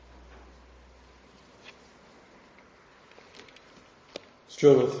It's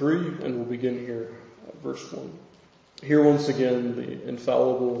Jonah 3, and we'll begin here at verse 1. Hear once again the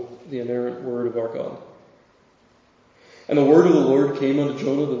infallible, the inerrant word of our God. And the word of the Lord came unto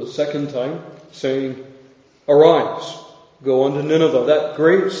Jonah the second time, saying, Arise, go unto Nineveh, that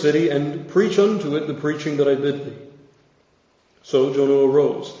great city, and preach unto it the preaching that I bid thee. So Jonah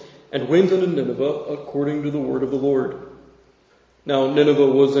arose, and went unto Nineveh according to the word of the Lord. Now Nineveh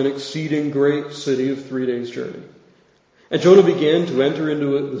was an exceeding great city of 3 days' journey. And Jonah began to enter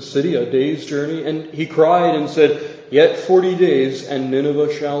into the city a day's journey, and he cried and said, Yet 40 days, and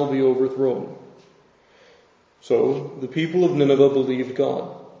Nineveh shall be overthrown. So the people of Nineveh believed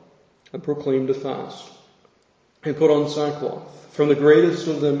God, and proclaimed a fast, and put on sackcloth, from the greatest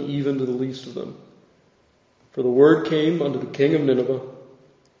of them even to the least of them. For the word came unto the king of Nineveh,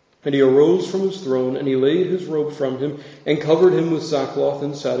 and he arose from his throne, and he laid his robe from him, and covered him with sackcloth,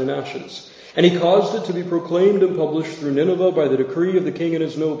 and sat in ashes. And he caused it to be proclaimed and published through Nineveh by the decree of the king and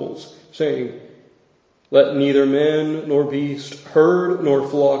his nobles, saying, Let neither man nor beast, herd nor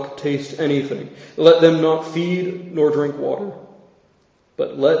flock taste anything. Let them not feed nor drink water.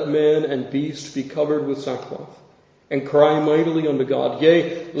 But let man and beast be covered with sackcloth, and cry mightily unto God.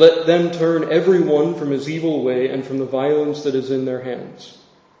 Yea, let them turn every one from his evil way and from the violence that is in their hands.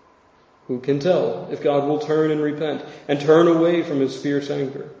 Who can tell if God will turn and repent, and turn away from his fierce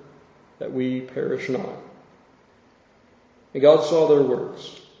anger, that we perish not? And God saw their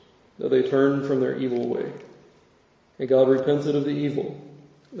works, that they turned from their evil way. And God repented of the evil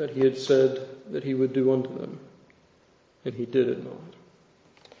that he had said that he would do unto them. And he did it not.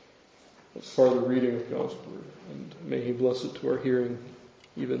 That's far the reading of God's word, and may he bless it to our hearing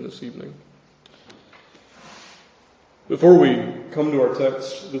even this evening. Before we come to our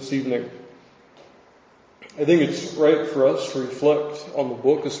text this evening, I think it's right for us to reflect on the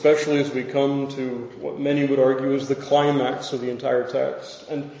book, especially as we come to what many would argue is the climax of the entire text,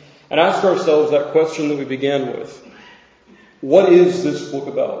 and ask ourselves that question that we began with. What is this book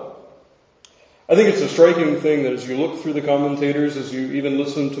about? I think it's a striking thing that as you look through the commentators, as you even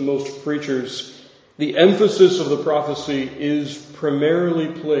listen to most preachers, the emphasis of the prophecy is primarily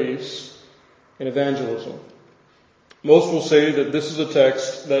placed in evangelism. Most will say that this is a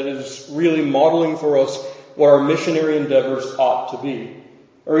text that is really modeling for us what our missionary endeavors ought to be.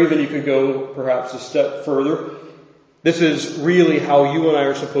 Or even you could go perhaps a step further. This is really how you and I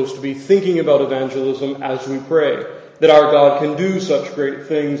are supposed to be thinking about evangelism as we pray, that our God can do such great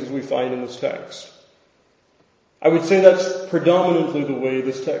things as we find in this text. I would say that's predominantly the way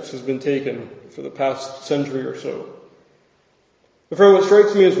this text has been taken for the past century or so. But friend, what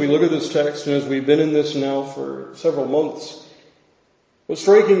strikes me as we look at this text, and as we've been in this now for several months, what's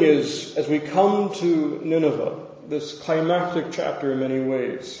striking is, as we come to Nineveh, this climactic chapter in many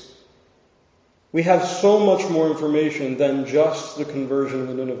ways, we have so much more information than just the conversion of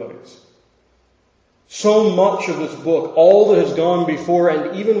the Ninevites. So much of this book, all that has gone before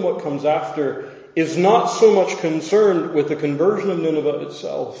and even what comes after, is not so much concerned with the conversion of Nineveh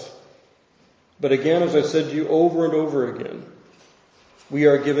itself. But again, as I said to you over and over again, we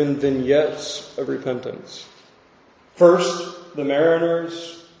are given vignettes of repentance. First, the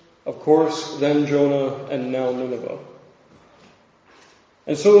mariners, of course, then Jonah, and now Nineveh.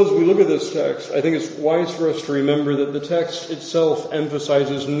 And so as we look at this text, I think it's wise for us to remember that the text itself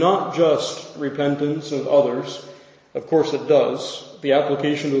emphasizes not just repentance of others. Of course it does. The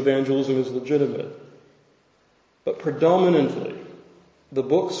application to evangelism is legitimate. But predominantly, the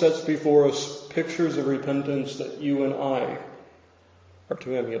book sets before us pictures of repentance that you and I are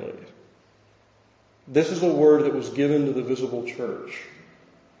to emulate. This is a word that was given to the visible church,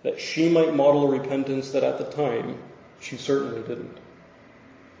 that she might model a repentance that at the time she certainly didn't.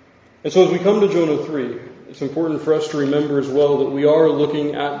 And so as we come to Jonah 3, it's important for us to remember as well that we are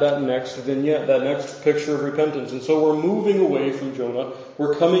looking at that next vignette, that next picture of repentance. And so we're moving away from Jonah.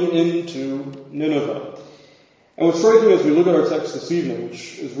 We're coming into Nineveh. And what's striking as we look at our text this evening,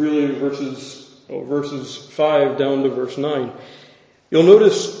 which is really verses 5 down to verse 9, you'll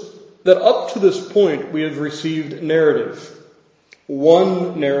notice that up to this point we have received narrative.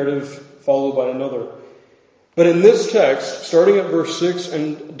 One narrative followed by another. But in this text, starting at verse 6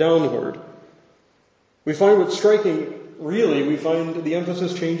 and downward, we find what's striking, really, we find the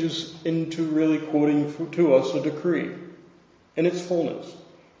emphasis changes into really quoting to us a decree in its fullness.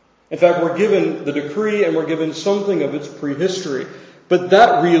 In fact, we're given the decree and we're given something of its prehistory. But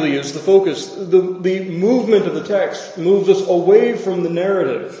that really is the focus. The movement of the text moves us away from the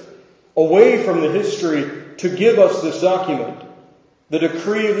narrative, away from the history, to give us this document, the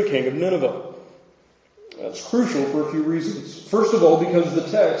decree of the king of Nineveh. That's crucial for a few reasons. First of all, because the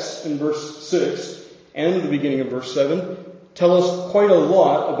text in verse 6 and the beginning of verse 7 tell us quite a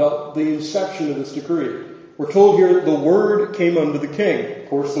lot about the inception of this decree. We're told here the word came unto the king. Of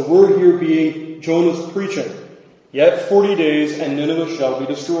course, the word here being Jonah's preaching. Yet 40 days and Nineveh shall be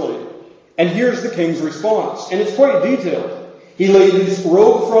destroyed. And here's the king's response. And it's quite detailed. He laid his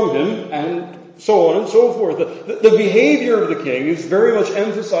robe from him and so on and so forth. The behavior of the king is very much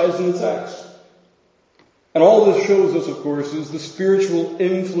emphasized in the text. And all this shows us, of course, is the spiritual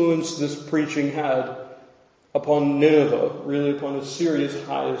influence this preaching had upon Nineveh, really upon Assyria's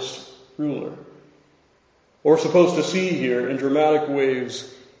highest ruler. What we're supposed to see here in dramatic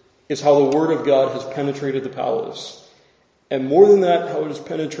ways is how the Word of God has penetrated the palace. And more than that, how it has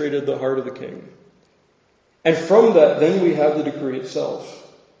penetrated the heart of the king. And from that, then we have the decree itself.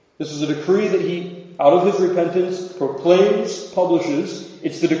 This is a decree that he, out of his repentance, proclaims, publishes.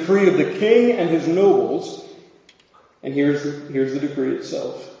 It's the decree of the king and his nobles. And here's the decree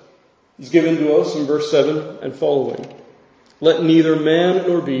itself. It's given to us in verse 7 and following. Let neither man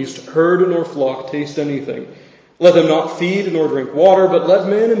nor beast, herd nor flock taste anything. Let them not feed nor drink water, but let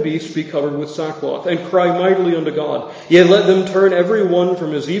man and beast be covered with sackcloth, and cry mightily unto God. Yet let them turn every one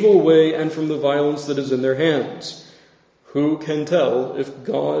from his evil way and from the violence that is in their hands. Who can tell if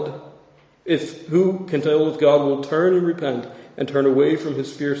God will turn and repent and turn away from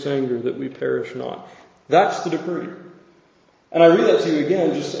his fierce anger that we perish not? That's the decree. And I read that to you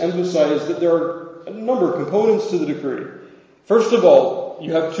again just to emphasize that there are a number of components to the decree. First of all,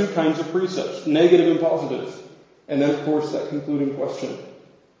 you have two kinds of precepts, negative and positive. And then, of course, that concluding question.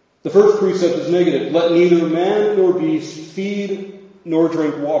 The first precept is negative. Let neither man nor beast feed nor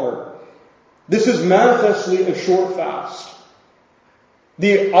drink water. This is manifestly a short fast.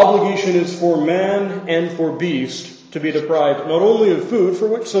 The obligation is for man and for beast to be deprived not only of food, for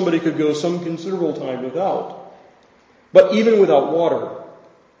which somebody could go some considerable time without, but even without water.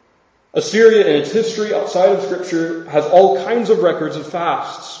 Assyria in its history outside of Scripture has all kinds of records of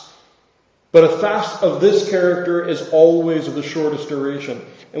fasts. But a fast of this character is always of the shortest duration.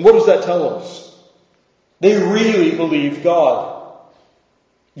 And what does that tell us? They really believe God.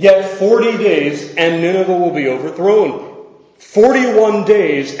 Yet 40 days and Nineveh will be overthrown. 41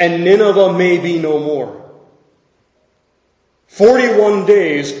 days and Nineveh may be no more. 41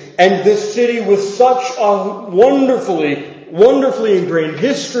 days and this city with such a wonderfully ingrained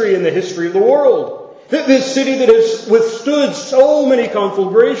history in the history of the world. This city that has withstood so many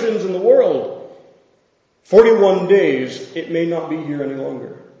conflagrations in the world. 41 days, it may not be here any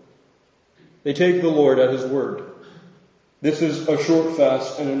longer. They take the Lord at His word. This is a short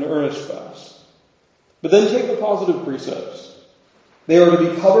fast and an earnest fast. But then take the positive precepts. They are to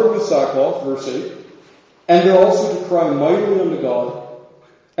be covered with sackcloth, verse 8. And they're also to cry mightily unto God.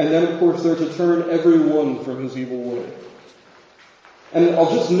 And then, of course, they're to turn every one from his evil way. And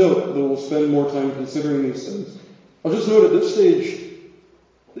I'll just note, though we'll spend more time considering these things, I'll just note at this stage,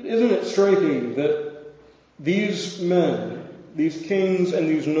 isn't it striking that these men, these kings and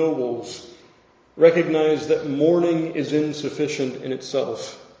these nobles, recognize that mourning is insufficient in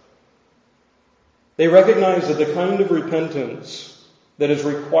itself. They recognize that the kind of repentance that is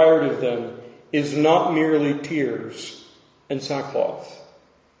required of them is not merely tears and sackcloth.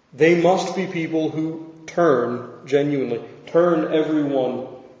 They must be people who turn genuinely. Turn everyone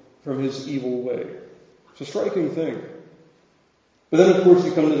from his evil way. It's a striking thing. But then, of course,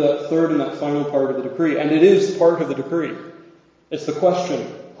 you come to that third and that final part of the decree. And it is part of the decree. It's the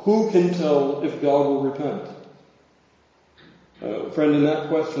question, who can tell if God will repent? Friend, in that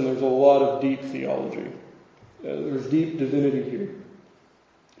question, there's a lot of deep theology. There's deep divinity here.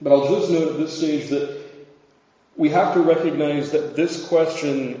 But I'll just note at this stage that we have to recognize that this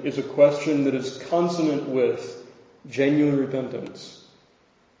question is a question that is consonant with genuine repentance.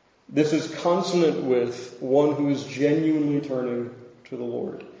 This is consonant with one who is genuinely turning to the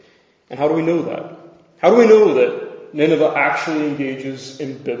Lord. And how do we know that? How do we know that Nineveh actually engages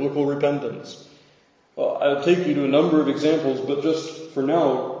in biblical repentance? Well, I'll take you to a number of examples, but just for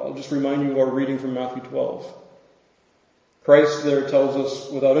now, I'll just remind you of our reading from Matthew 12. Christ there tells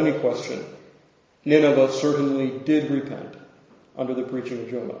us without any question, Nineveh certainly did repent under the preaching of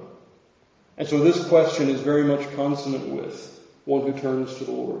Jonah. And so this question is very much consonant with one who turns to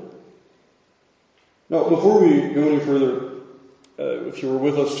the Lord. Now, before we go any further, if you were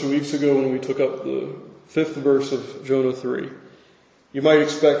with us 2 weeks ago when we took up the 5th verse of Jonah 3, you might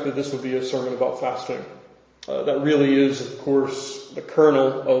expect that this would be a sermon about fasting. That really is, of course, the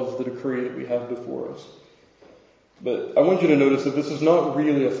kernel of the decree that we have before us. But I want you to notice that this is not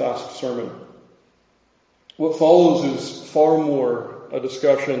really a fast sermon. What follows is far more a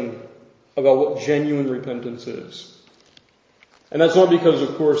discussion about what genuine repentance is. And that's not because,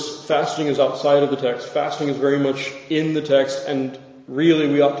 of course, fasting is outside of the text. Fasting is very much in the text, and really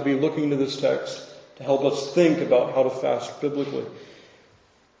we ought to be looking to this text to help us think about how to fast biblically.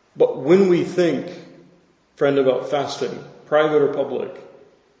 But when we think, friend, about fasting, private or public,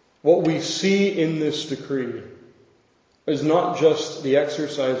 what we see in this decree is not just the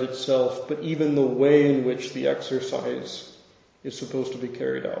exercise itself, but even the way in which the exercise is supposed to be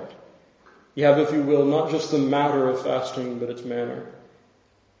carried out. You have, if you will, not just the matter of fasting, but its manner.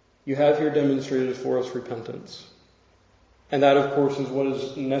 You have here demonstrated for us repentance. And that, of course, is what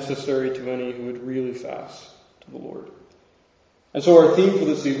is necessary to any who would really fast to the Lord. And so our theme for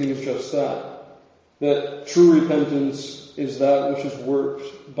this evening is just that true repentance is that which is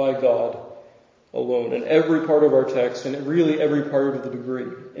worked by God alone. And every part of our text, and really every part of the decree,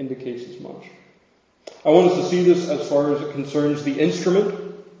 indicates as much. I want us to see this as far as it concerns the instrument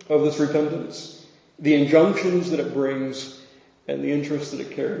of this repentance, the injunctions that it brings, and the interest that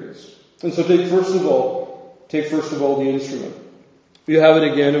it carries. And so take first of all the instrument. You have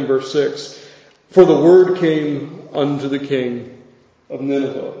it again in verse 6. For the word came unto the king of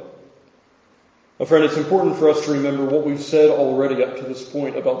Nineveh. Now, friend, it's important for us to remember what we've said already up to this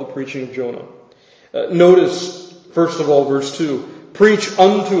point about the preaching of Jonah. Notice, first of all, verse 2. Preach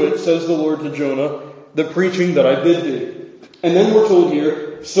unto it, says the Lord to Jonah, the preaching that I bid thee. And then we're told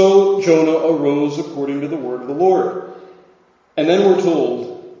here, so Jonah arose according to the word of the Lord. And then we're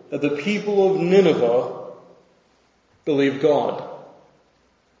told that the people of Nineveh believed God.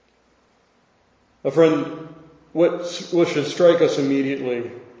 Now, friend, what should strike us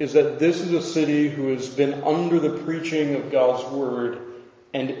immediately is that this is a city who has been under the preaching of God's word,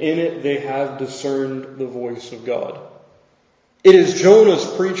 and in it they have discerned the voice of God. It is Jonah's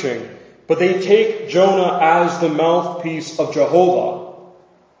preaching, but they take Jonah as the mouthpiece of Jehovah.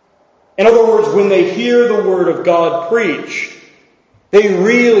 In other words, when they hear the word of God preached, they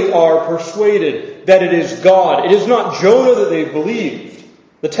really are persuaded that it is God. It is not Jonah that they believed.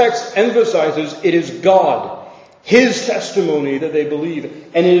 The text emphasizes it is God, His testimony that they believe.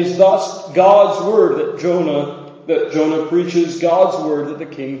 And it is thus God's word that Jonah preaches, God's word that the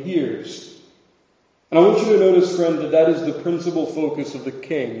king hears. And I want you to notice, friend, that is the principal focus of the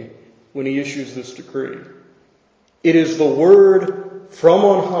king when he issues this decree. It is the word from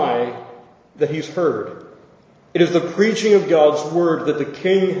on high that he's heard. It is the preaching of God's word that the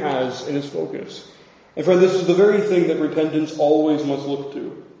king has in his focus. And friend, this is the very thing that repentance always must look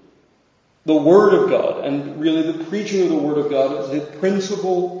to. The word of God, and really the preaching of the word of God, is the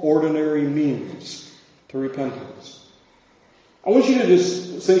principal ordinary means to repentance. I want you to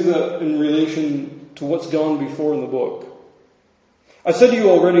just think that in relation to what's gone before in the book. I said to you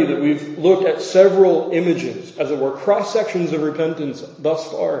already that we've looked at several images, as it were, cross-sections of repentance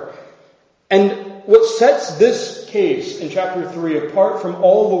thus far. And what sets this case in chapter 3 apart from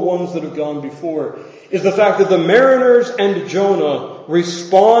all the ones that have gone before is the fact that the mariners and Jonah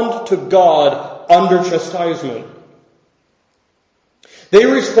respond to God under chastisement. They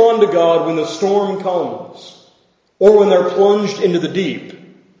respond to God when the storm comes, or when they're plunged into the deep.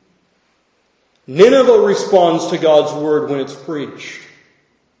 Nineveh responds to God's word when it's preached.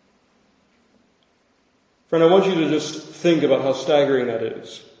 Friend, I want you to just think about how staggering that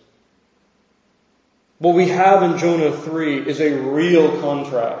is. What we have in Jonah 3 is a real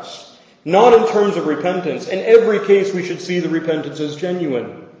contrast. Not in terms of repentance. In every case we should see the repentance as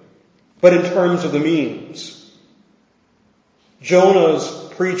genuine. But in terms of the means. Jonah's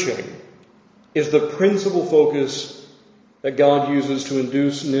preaching is the principal focus that God uses to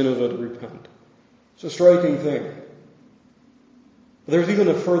induce Nineveh to repent. It's a striking thing. But there's even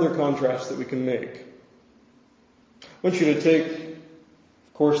a further contrast that we can make. I want you to take,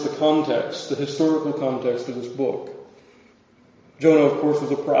 of course, the context, the historical context of this book. Jonah, of course,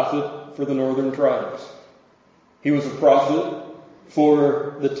 was a prophet for the northern tribes. He was a prophet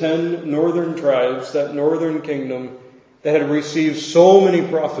for the 10 northern tribes, that northern kingdom that had received so many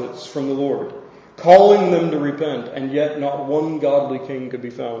prophets from the Lord, calling them to repent, and yet not one godly king could be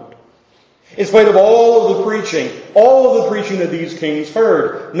found. In spite of all of the preaching that these kings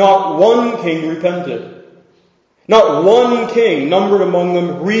heard, not one king repented. Not one king numbered among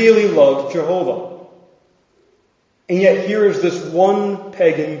them really loved Jehovah. And yet here is this one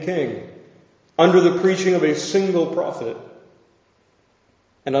pagan king, under the preaching of a single prophet,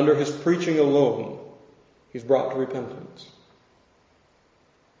 and under his preaching alone, he's brought to repentance.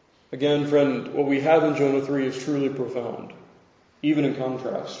 Again, friend, what we have in Jonah 3 is truly profound, even in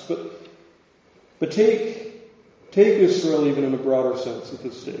contrast. But take Israel even in a broader sense at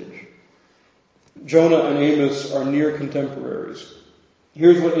this stage. Jonah and Amos are near contemporaries.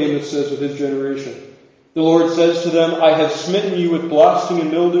 Here's what Amos says of his generation. The Lord says to them, I have smitten you with blasting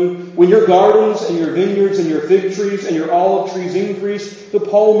and mildew. When your gardens and your vineyards and your fig trees and your olive trees increased, the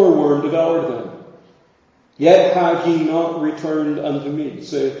palmer worm devoured them. Yet have ye not returned unto me,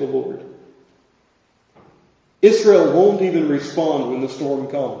 saith the Lord. Israel won't even respond when the storm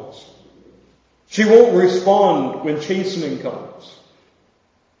comes. She won't respond when chastening comes.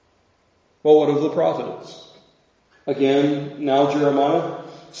 Well, what of the prophets? Again, now Jeremiah,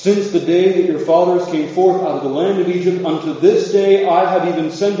 since the day that your fathers came forth out of the land of Egypt, unto this day I have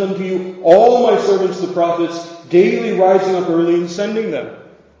even sent unto you all my servants the prophets, daily rising up early and sending them.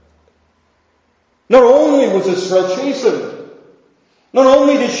 Not only was Israel chastened, not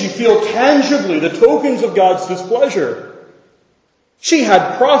only did she feel tangibly the tokens of God's displeasure, she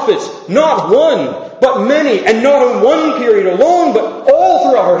had prophets, not one, but many, and not in one period alone, but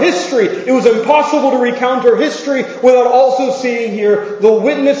all throughout her history. It was impossible to recount her history without also seeing here the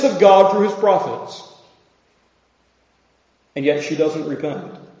witness of God through his prophets. And yet she doesn't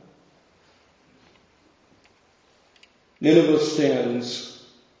repent. Nineveh stands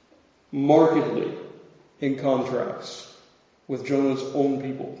markedly in contrast with Jonah's own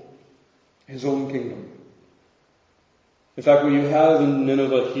people, his own kingdom. In fact, what you have in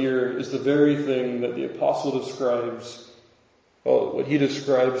Nineveh here is the very thing that the apostle describes. Well, what he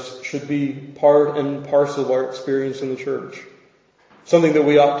describes should be part and parcel of our experience in the church. Something that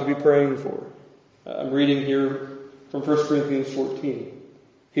we ought to be praying for. I'm reading here from 1 Corinthians 14.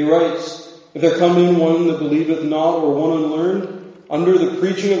 He writes, if there come in one that believeth not, or one unlearned, under the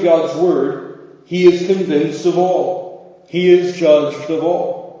preaching of God's word, he is convinced of all. He is judged of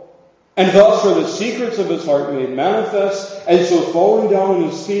all. And thus are the secrets of his heart made manifest, and so falling down on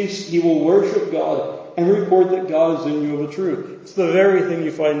his face, he will worship God and report that God is in you of a truth. It's the very thing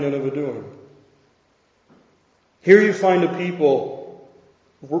you find Nineveh doing. Here you find a people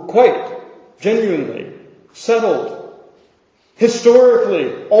who were quite genuinely settled,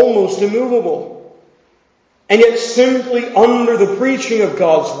 historically almost immovable, and yet simply under the preaching of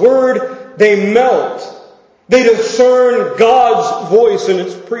God's word, they melt. They discern God's voice in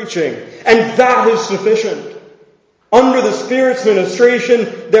its preaching, and that is sufficient. Under the Spirit's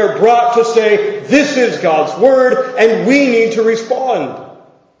ministration, they're brought to say, this is God's word, and we need to respond.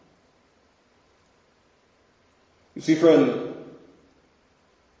 You see, friend,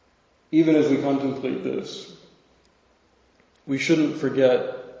 even as we contemplate this, we shouldn't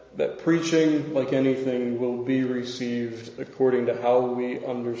forget that preaching, like anything, will be received according to how we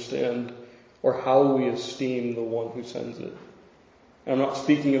understand or how we esteem the one who sends it. And I'm not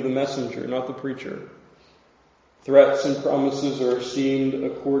speaking of the messenger, not the preacher. Threats and promises are esteemed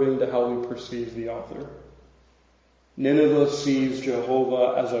according to how we perceive the author. Nineveh sees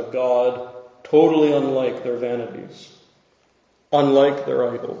Jehovah as a God totally unlike their vanities, unlike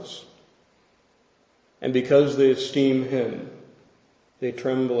their idols. And because they esteem him, they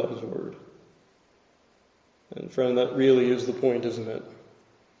tremble at his word. And friend, that really is the point, isn't it?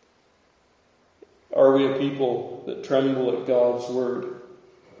 Are we a people that tremble at God's word?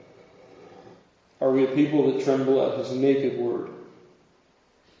 Are we a people that tremble at his naked word?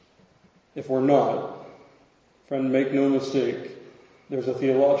 If we're not, friend, make no mistake, there's a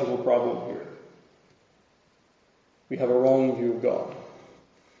theological problem here. We have a wrong view of God.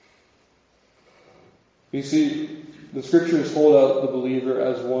 You see, the Scriptures hold out the believer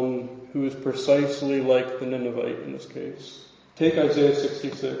as one who is precisely like the Ninevite in this case. Take Isaiah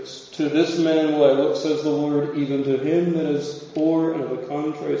 66. To this man will I look, says the Lord, even to him that is poor and of a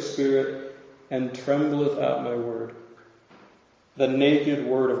contrite spirit, and trembleth at my word. The naked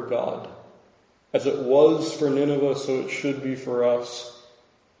word of God. As it was for Nineveh, so it should be for us.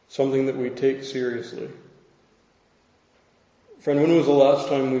 Something that we take seriously. Friend, when was the last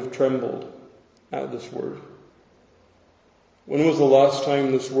time we've trembled at this word? When was the last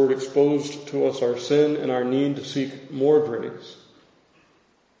time this word exposed to us our sin and our need to seek more grace?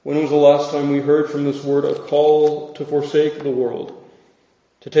 When was the last time we heard from this word a call to forsake the world,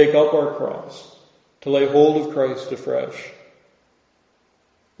 to take up our cross, to lay hold of Christ afresh?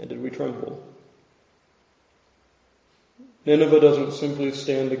 And did we tremble? Nineveh doesn't simply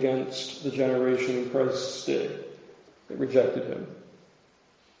stand against the generation in Christ's day that rejected him.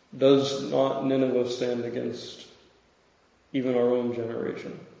 Does not Nineveh stand against even our own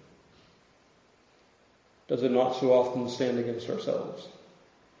generation? Does it not so often stand against ourselves?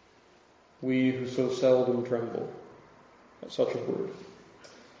 We who so seldom tremble at such a word.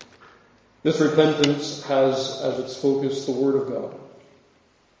 This repentance has as its focus the Word of God.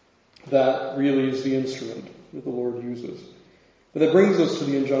 That really is the instrument that the Lord uses. But that brings us to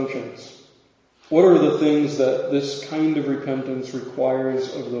the injunctions. What are the things that this kind of repentance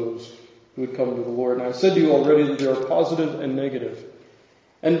requires of those who would come to the Lord. And I said to you already that there are positive and negative.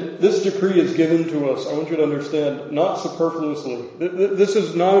 And this decree is given to us, I want you to understand, not superfluously. This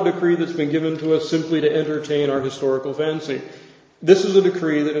is not a decree that's been given to us simply to entertain our historical fancy. This is a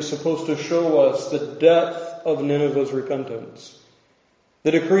decree that is supposed to show us the depth of Nineveh's repentance. The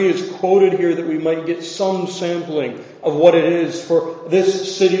decree is quoted here that we might get some sampling of what it is for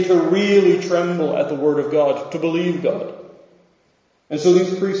this city to really tremble at the word of God, to believe God. And so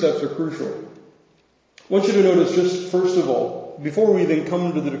these precepts are crucial. I want you to notice just first of all, before we even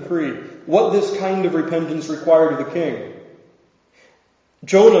come to the decree, what this kind of repentance required of the king.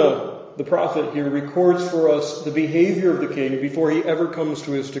 Jonah, the prophet here, records for us the behavior of the king before he ever comes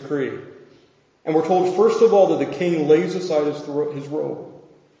to his decree. And we're told, first of all, that the king lays aside his robe.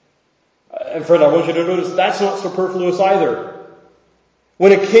 And friend, I want you to notice that's not superfluous either.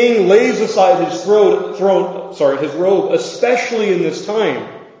 When a king lays aside his robe, especially in this time,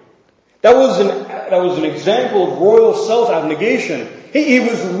 that was an example of royal self-abnegation. He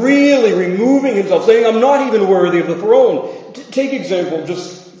was really removing himself, saying, I'm not even worthy of the throne. Take example,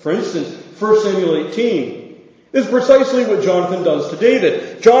 just for instance, 1 Samuel 18. This is precisely what Jonathan does to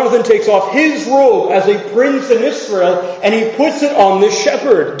David. Jonathan takes off his robe as a prince in Israel, and he puts it on this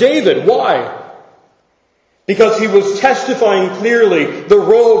shepherd, David. Why? Because he was testifying clearly, the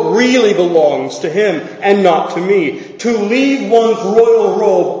robe really belongs to him and not to me. To leave one's royal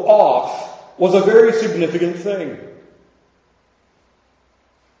robe off was a very significant thing.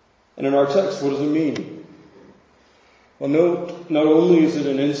 And in our text, what does it mean? Well, note, not only is it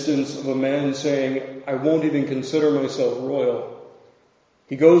an instance of a man saying, I won't even consider myself royal.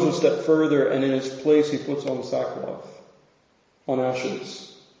 He goes a step further, and in its place he puts on sackcloth, on ashes.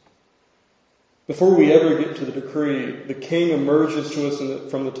 Before we ever get to the decree, the king emerges to us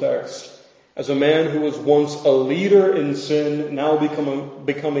from the text as a man who was once a leader in sin, now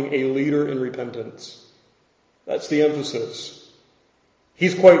becoming a leader in repentance. That's the emphasis.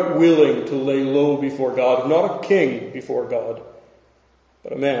 He's quite willing to lay low before God, not a king before God,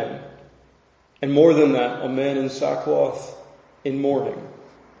 but a man. And more than that, a man in sackcloth, in mourning,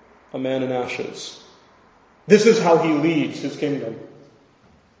 a man in ashes. This is how he leads his kingdom.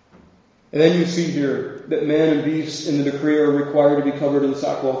 And then you see here that man and beast in the decree are required to be covered in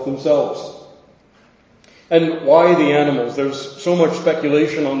sackcloth themselves. And why the animals? There's so much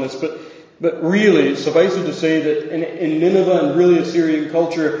speculation on this, but really, suffice it to say that in Nineveh and really Assyrian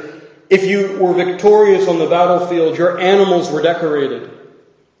culture, if you were victorious on the battlefield, your animals were decorated.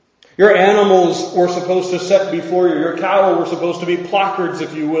 Your animals were supposed to set before you. Your cattle were supposed to be placards,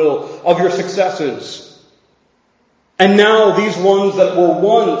 if you will, of your successes. And now these ones that were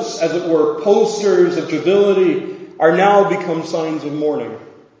once, as it were, posters of civility are now become signs of mourning.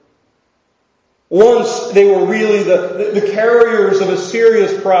 Once they were really the carriers of a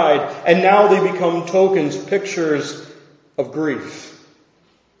serious pride, and now they become tokens, pictures of grief.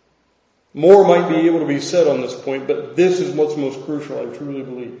 More might be able to be said on this point, but this is what's most crucial, I truly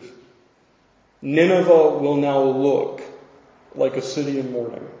believe. Nineveh will now look like a city in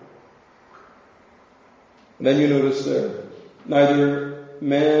mourning. And then you notice there, neither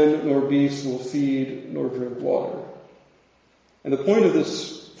man nor beast will feed nor drink water. And the point of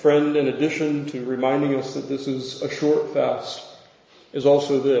this, friend, in addition to reminding us that this is a short fast, is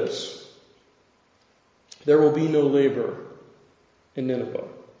also this. There will be no labor in Nineveh.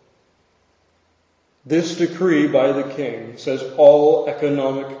 This decree by the king says all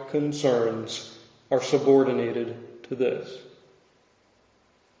economic concerns are subordinated to this.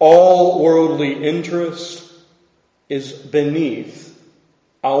 All worldly interest is beneath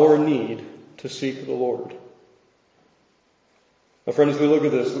our need to seek the Lord. Now, friends, as we look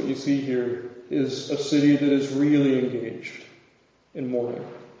at this, what you see here is a city that is really engaged in mourning.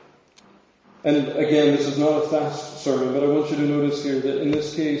 And again, this is not a fast sermon, but I want you to notice here that in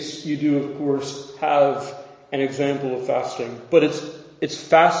this case, you do, of course, have an example of fasting. But it's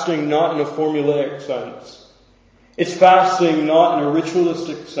fasting not in a formulaic sense. It's fasting not in a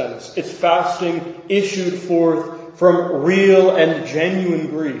ritualistic sense. It's fasting issued forth from real and genuine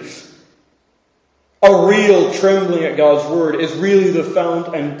grief. A real trembling at God's word is really the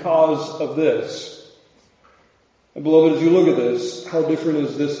fount and cause of this. And beloved, as you look at this, how different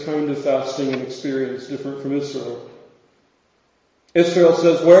is this kind of fasting and experience different from Israel? Israel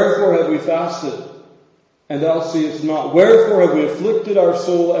says, "Wherefore have we fasted, and thou seest not? Wherefore have we afflicted our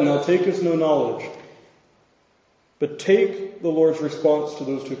soul, and thou takest no knowledge?" But take the Lord's response to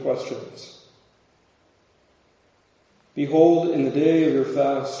those two questions. "Behold, in the day of your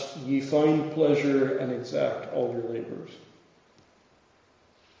fast, ye find pleasure and exact all your labors."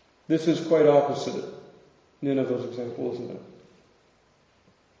 This is quite opposite Nineveh's example, isn't it?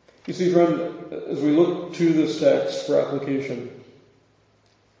 You see, friend, as we look to this text for application,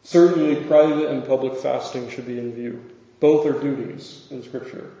 certainly private and public fasting should be in view. Both are duties in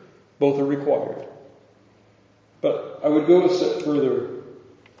Scripture. Both are required. But I would go a step further,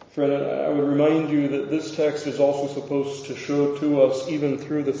 friend, and I would remind you that this text is also supposed to show to us, even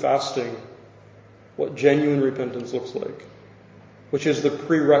through the fasting, what genuine repentance looks like, which is the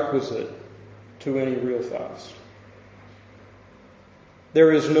prerequisite to any real fast.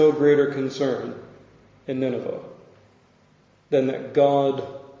 There is no greater concern in Nineveh than that God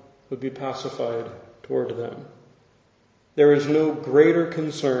would be pacified toward them. There is no greater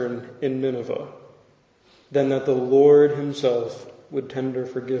concern in Nineveh than that the Lord himself would tender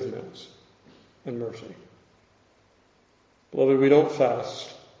forgiveness and mercy. Beloved, we don't fast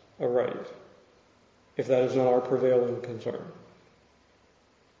aright if that is not our prevailing concern.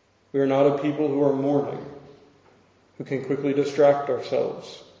 We are not a people who are mourning, who can quickly distract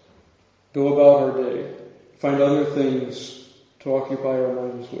ourselves, go about our day, find other things to occupy our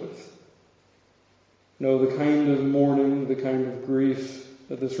minds with. No, the kind of mourning, the kind of grief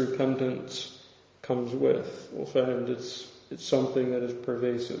that this repentance comes with, we'll find it's something that is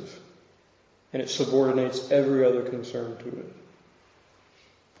pervasive, and it subordinates every other concern to it.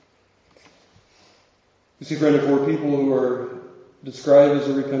 You see, friend, if we're people who are described as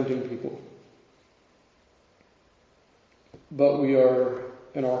a repenting people, but we are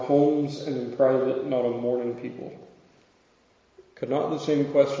in our homes and in private not a mourning people, could not the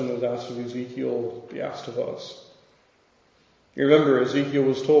same question that was asked of Ezekiel be asked of us? You remember, Ezekiel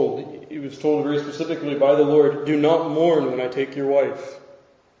was told, he was told very specifically by the Lord, do not mourn when I take your wife.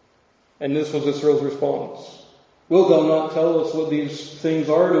 And this was Israel's response. Wilt thou not tell us what these things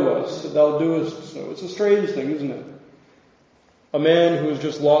are to us that thou doest so? It's a strange thing, isn't it? A man who has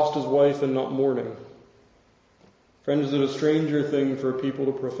just lost his wife and not mourning. Friends, is it a stranger thing for people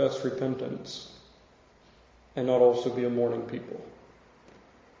to profess repentance and not also be a mourning people?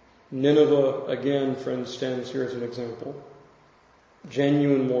 Nineveh, again, friends, stands here as an example.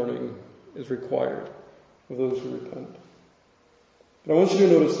 Genuine mourning is required of those who repent. But I want you to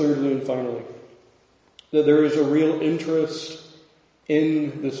notice thirdly and finally that there is a real interest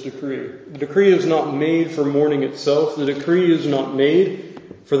in this decree. The decree is not made for mourning itself. The decree is not made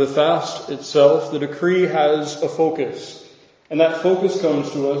for the fast itself. The decree has a focus. And that focus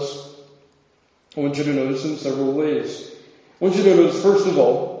comes to us, I want you to notice, in several ways. I want you to notice, first of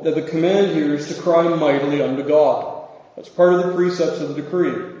all, that the command here is to cry mightily unto God. That's part of the precepts of the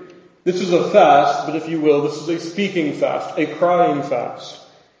decree. This is a fast, but if you will, this is a speaking fast, a crying fast.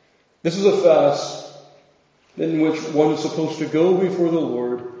 This is a fast in which one is supposed to go before the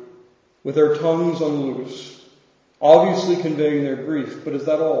Lord with their tongues unloosed, obviously conveying their grief. But is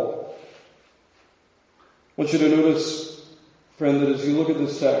that all? I want you to notice, friend, that as you look at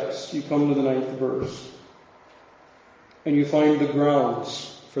this text, you come to the 9th verse, and you find the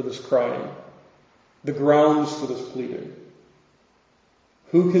grounds for this crying, the grounds for this pleading.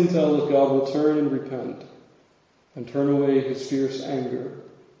 Who can tell if God will turn and repent and turn away his fierce anger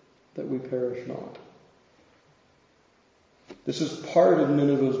that we perish not? This is part of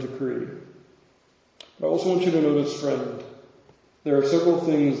Nineveh's decree. But I also want you to notice, friend, there are several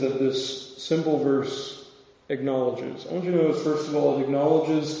things that this simple verse acknowledges. I want you to notice, first of all, it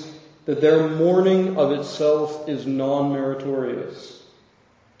acknowledges that their mourning of itself is non-meritorious.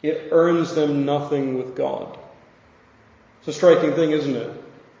 It earns them nothing with God. It's a striking thing, isn't it?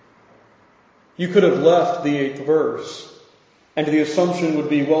 You could have left the 8th verse, and the assumption would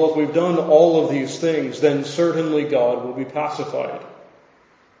be, well, if we've done all of these things, then certainly God will be pacified.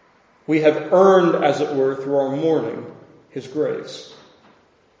 We have earned, as it were, through our mourning, his grace.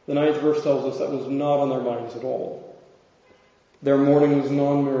 The 9th verse tells us that was not on their minds at all. Their mourning was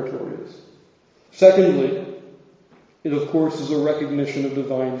non-meritorious. Secondly, it of course is a recognition of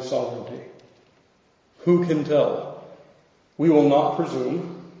divine sovereignty. Who can tell? We will not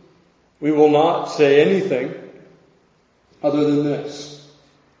presume. We will not say anything other than this,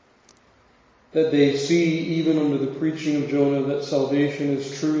 that they see, even under the preaching of Jonah, that salvation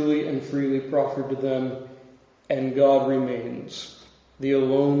is truly and freely proffered to them, and God remains the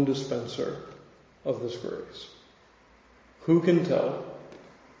alone dispenser of this grace. Who can tell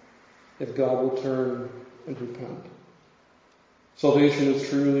if God will turn and repent? Salvation is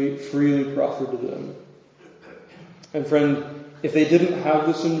truly, freely proffered to them. And friend, if they didn't have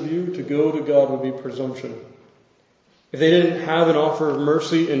this in view, to go to God would be presumption. If they didn't have an offer of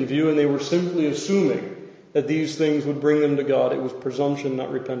mercy in view and they were simply assuming that these things would bring them to God, it was presumption, not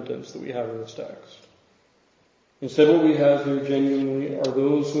repentance, that we have in this text. Instead, what we have here genuinely are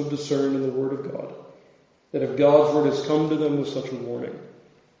those who have discerned in the Word of God that if God's Word has come to them with such a warning,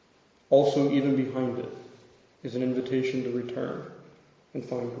 also even behind it is an invitation to return and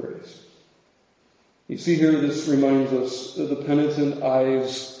find grace. You see here, this reminds us that the penitent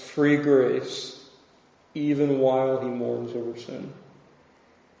eyes free grace even while he mourns over sin.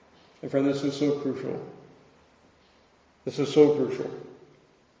 And friend, this is so crucial. This is so crucial.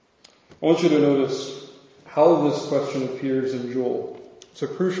 I want you to notice how this question appears in Joel. It's a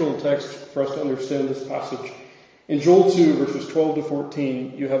crucial text for us to understand this passage. In Joel 2, verses 12 to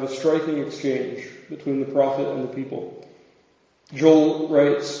 14, you have a striking exchange between the prophet and the people. Joel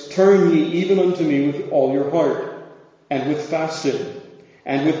writes, "Turn ye even unto me with all your heart, and with fasting,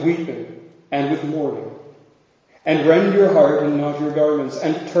 and with weeping, and with mourning. And rend your heart and not your garments,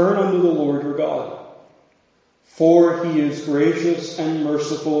 and turn unto the Lord your God. For he is gracious and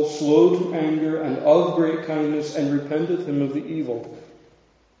merciful, slow to anger, and of great kindness, and repenteth him of the evil."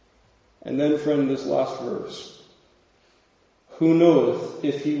 And then, friend, this last verse. "Who knoweth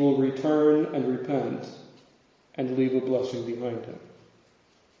if he will return and repent, and leave a blessing behind him?"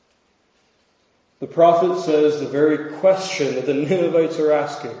 The prophet says the very question that the Ninevites are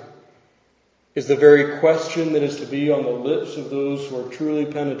asking is the very question that is to be on the lips of those who are truly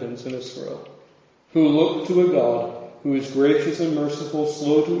penitent in Israel, who look to a God who is gracious and merciful,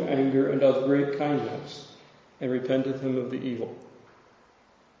 slow to anger, and of great kindness, and repenteth him of the evil.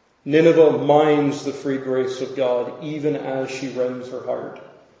 Nineveh minds the free grace of God even as she rends her heart.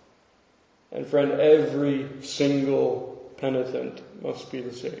 And friend, every single penitent must be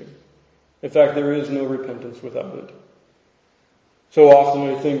the same. In fact, there is no repentance without it. So often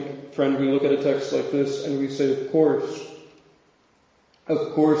I think, friend, we look at a text like this and we say, of course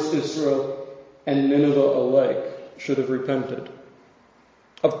Israel and Nineveh alike should have repented.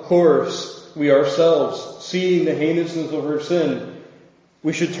 Of course, we ourselves, seeing the heinousness of our sin,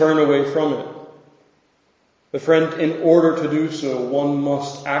 we should turn away from it. But friend, in order to do so, one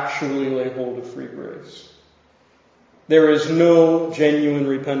must actually lay hold of free grace. There is no genuine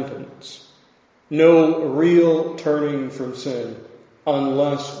repentance, no real turning from sin,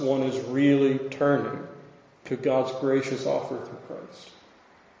 unless one is really turning to God's gracious offer through Christ.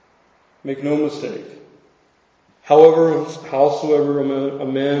 Make no mistake. Howsoever a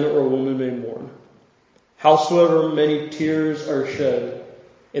man or a woman may mourn, howsoever many tears are shed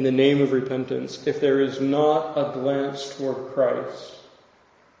in the name of repentance, if there is not a glance toward Christ,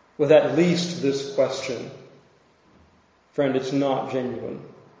 with at least this question, friend, it's not genuine.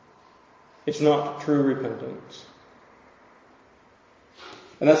 It's not true repentance.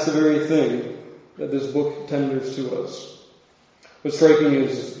 And that's the very thing that this book tenders to us. What's striking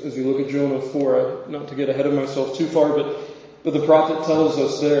is, as we look at Jonah 4, not to get ahead of myself too far, but the prophet tells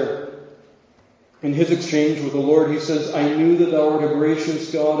us there, in his exchange with the Lord, he says, "I knew that thou art a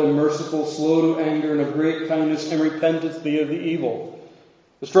gracious God and merciful, slow to anger, and of great kindness, and repentest thee of the evil."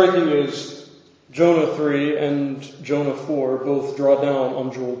 The striking is, Jonah 3 and Jonah 4 both draw down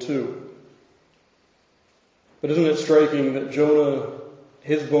on Joel 2. But isn't it striking that Jonah,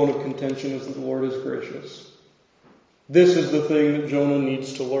 his bone of contention is that the Lord is gracious? This is the thing that Jonah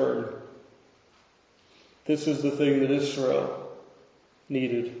needs to learn. This is the thing that Israel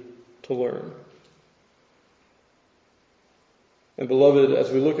needed to learn. And beloved,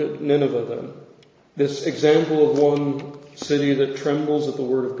 as we look at Nineveh then, this example of one city that trembles at the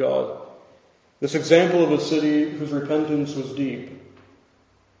word of God, this example of a city whose repentance was deep,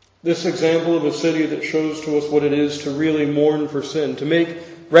 this example of a city that shows to us what it is to really mourn for sin, to make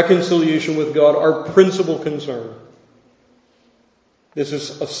reconciliation with God our principal concern. This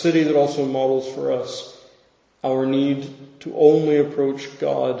is a city that also models for us our need to only approach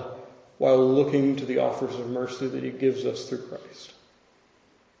God while looking to the offers of mercy that he gives us through Christ.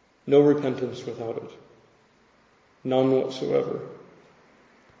 No repentance without it. None whatsoever.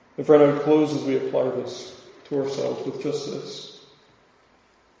 And friend, I would close as we apply this to ourselves with just this.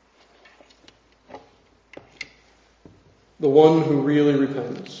 The one who really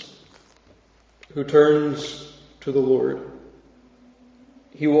repents, who turns to the Lord,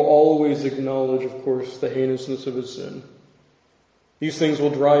 he will always acknowledge, of course, the heinousness of his sin. These things will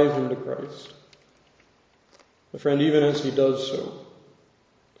drive him to Christ. But friend, even as he does so,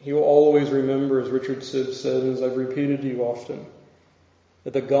 he will always remember, as Richard Sibbes said, and as I've repeated to you often,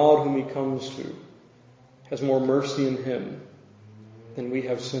 that the God whom he comes to has more mercy in him than we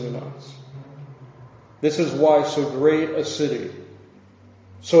have sin in us. This is why so great a city,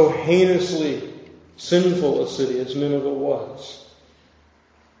 so heinously sinful a city as Nineveh was,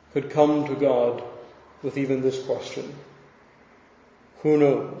 could come to God with even this question. Who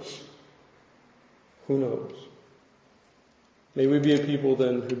knows? Who knows? May we be a people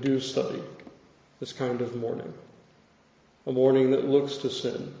then who do study this kind of mourning. A mourning that looks to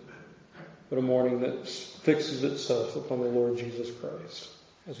sin but a mourning that fixes itself upon the Lord Jesus Christ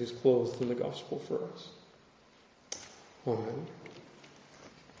as he's clothed in the gospel for us. Amen.